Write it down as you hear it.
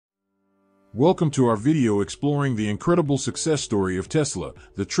Welcome to our video exploring the incredible success story of Tesla,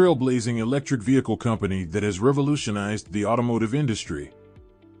 the trailblazing electric vehicle company that has revolutionized the automotive industry.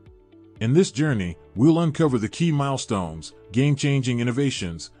 In this journey, we'll uncover the key milestones, game-changing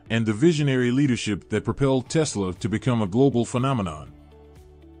innovations, and the visionary leadership that propelled Tesla to become a global phenomenon.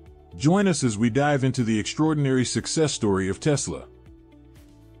 Join us as we dive into the extraordinary success story of Tesla.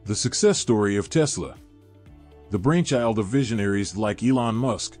 The success story of Tesla. The brainchild of visionaries like Elon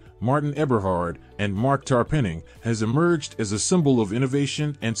Musk, Martin Eberhard, and Mark Tarpenning, has emerged as a symbol of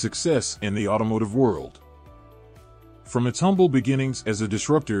innovation and success in the automotive world. From its humble beginnings as a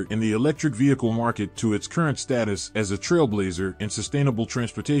disruptor in the electric vehicle market to its current status as a trailblazer in sustainable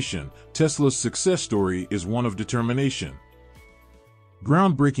transportation, Tesla's success story is one of determination,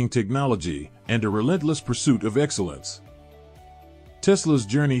 groundbreaking technology, and a relentless pursuit of excellence. Tesla's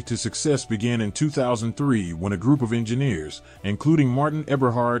journey to success began in 2003 when a group of engineers, including Martin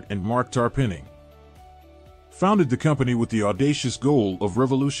Eberhard and Mark Tarpenning, founded the company with the audacious goal of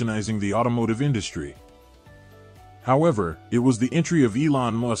revolutionizing the automotive industry. However, it was the entry of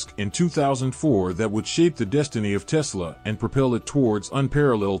Elon Musk in 2004 that would shape the destiny of Tesla and propel it towards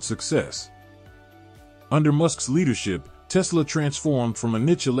unparalleled success. Under Musk's leadership, Tesla transformed from a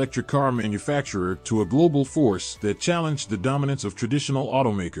niche electric car manufacturer to a global force that challenged the dominance of traditional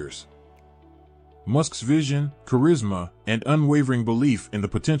automakers. Musk's vision, charisma, and unwavering belief in the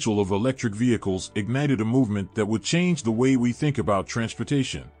potential of electric vehicles ignited a movement that would change the way we think about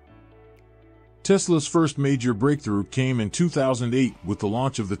transportation. Tesla's first major breakthrough came in 2008 with the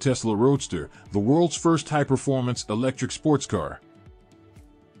launch of the Tesla Roadster, the world's first high-performance electric sports car.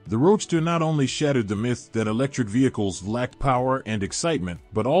 The Roadster not only shattered the myth that electric vehicles lacked power and excitement,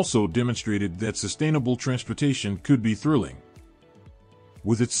 but also demonstrated that sustainable transportation could be thrilling.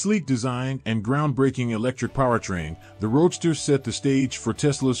 With its sleek design and groundbreaking electric powertrain, the Roadster set the stage for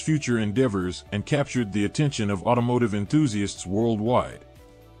Tesla's future endeavors and captured the attention of automotive enthusiasts worldwide.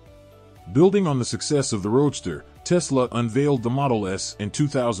 Building on the success of the Roadster, Tesla unveiled the Model S in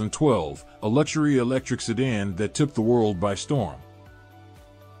 2012, a luxury electric sedan that took the world by storm.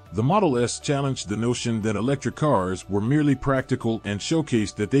 The Model S challenged the notion that electric cars were merely practical and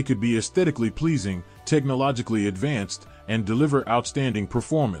showcased that they could be aesthetically pleasing, technologically advanced, and deliver outstanding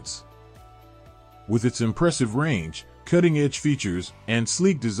performance. With its impressive range, cutting-edge features, and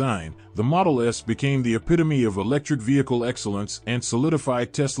sleek design, the Model S became the epitome of electric vehicle excellence and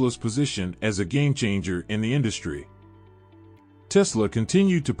solidified Tesla's position as a game-changer in the industry. Tesla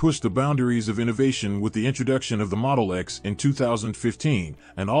continued to push the boundaries of innovation with the introduction of the Model X in 2015,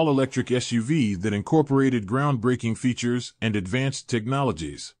 an all-electric SUV that incorporated groundbreaking features and advanced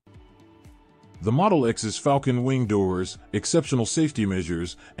technologies. The Model X's Falcon wing doors, exceptional safety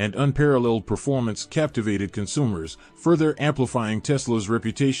measures, and unparalleled performance captivated consumers, further amplifying Tesla's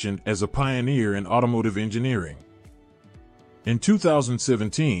reputation as a pioneer in automotive engineering. In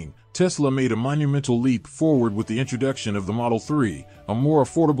 2017, Tesla made a monumental leap forward with the introduction of the Model 3, a more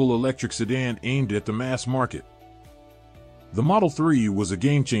affordable electric sedan aimed at the mass market. The Model 3 was a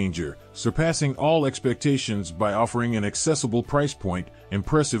game-changer, surpassing all expectations by offering an accessible price point,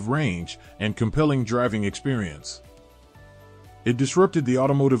 impressive range, and compelling driving experience. It disrupted the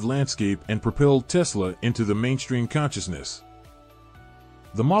automotive landscape and propelled Tesla into the mainstream consciousness.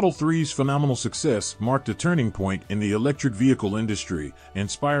 The Model 3's phenomenal success marked a turning point in the electric vehicle industry,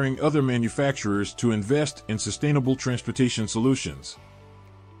 inspiring other manufacturers to invest in sustainable transportation solutions.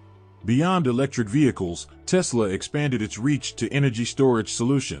 Beyond electric vehicles, Tesla expanded its reach to energy storage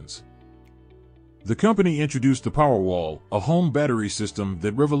solutions. The company introduced the Powerwall, a home battery system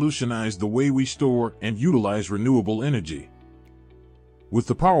that revolutionized the way we store and utilize renewable energy. With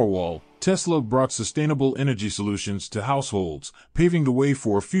the Powerwall, Tesla brought sustainable energy solutions to households, paving the way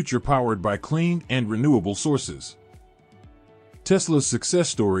for a future powered by clean and renewable sources. Tesla's success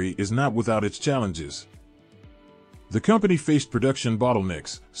story is not without its challenges. The company faced production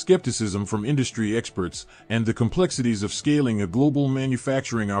bottlenecks, skepticism from industry experts, and the complexities of scaling a global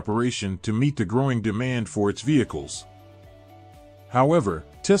manufacturing operation to meet the growing demand for its vehicles. However,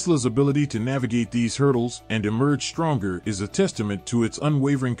 Tesla's ability to navigate these hurdles and emerge stronger is a testament to its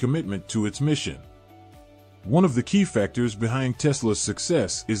unwavering commitment to its mission. One of the key factors behind Tesla's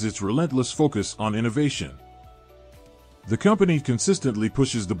success is its relentless focus on innovation. The company consistently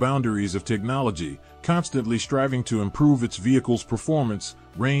pushes the boundaries of technology, constantly striving to improve its vehicles' performance,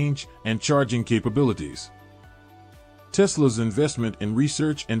 range, and charging capabilities. Tesla's investment in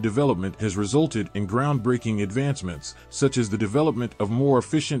research and development has resulted in groundbreaking advancements, such as the development of more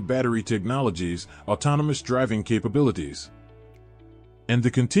efficient battery technologies, autonomous driving capabilities, and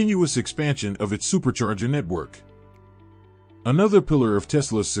the continuous expansion of its supercharger network. Another pillar of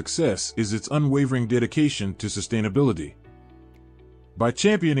Tesla's success is its unwavering dedication to sustainability. By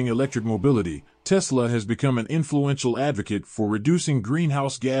championing electric mobility, Tesla has become an influential advocate for reducing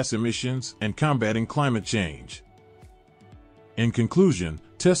greenhouse gas emissions and combating climate change. In conclusion,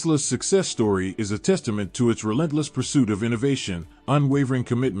 Tesla's success story is a testament to its relentless pursuit of innovation, unwavering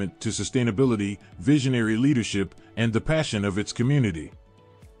commitment to sustainability, visionary leadership, and the passion of its community.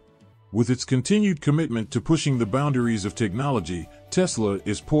 With its continued commitment to pushing the boundaries of technology, Tesla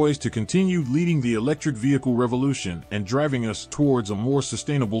is poised to continue leading the electric vehicle revolution and driving us towards a more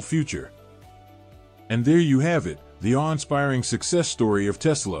sustainable future. And there you have it, the awe-inspiring success story of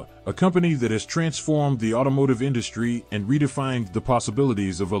Tesla, a company that has transformed the automotive industry and redefined the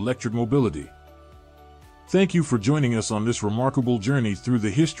possibilities of electric mobility. Thank you for joining us on this remarkable journey through the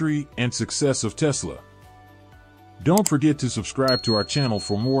history and success of Tesla. Don't forget to subscribe to our channel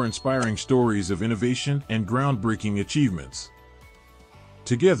for more inspiring stories of innovation and groundbreaking achievements.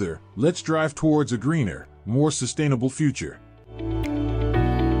 Together, let's drive towards a greener, more sustainable future.